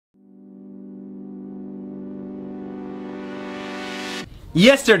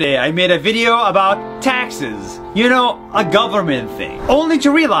Yesterday I made a video about taxes. You know, a government thing. Only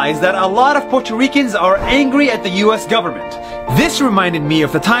to realize that a lot of Puerto Ricans are angry at the US government. This reminded me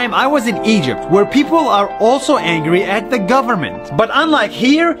of the time I was in Egypt, where people are also angry at the government. But unlike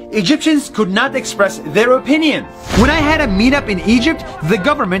here, Egyptians could not express their opinion. When I had a meetup in Egypt, the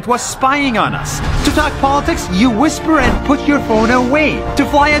government was spying on us. To talk politics, you whisper and put your phone away. To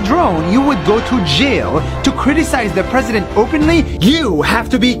fly a drone, you would go to jail. To criticize the president openly, you have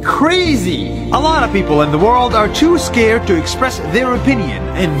to be crazy. A lot of people in the world are too scared to express their opinion,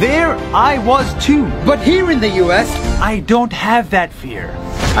 and there I was too. But here in the US, I don't have that fear.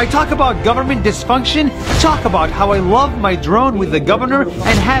 I talk about government dysfunction, talk about how I love my drone with the governor,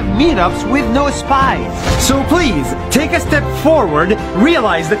 and have meetups with no spies. So please, take a step forward,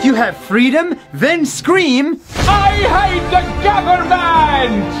 realize that you have freedom, then scream, I hate the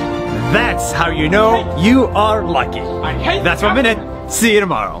government! That's how you know you are lucky. I hate That's 1 minute. See you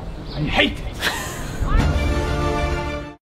tomorrow. I hate it.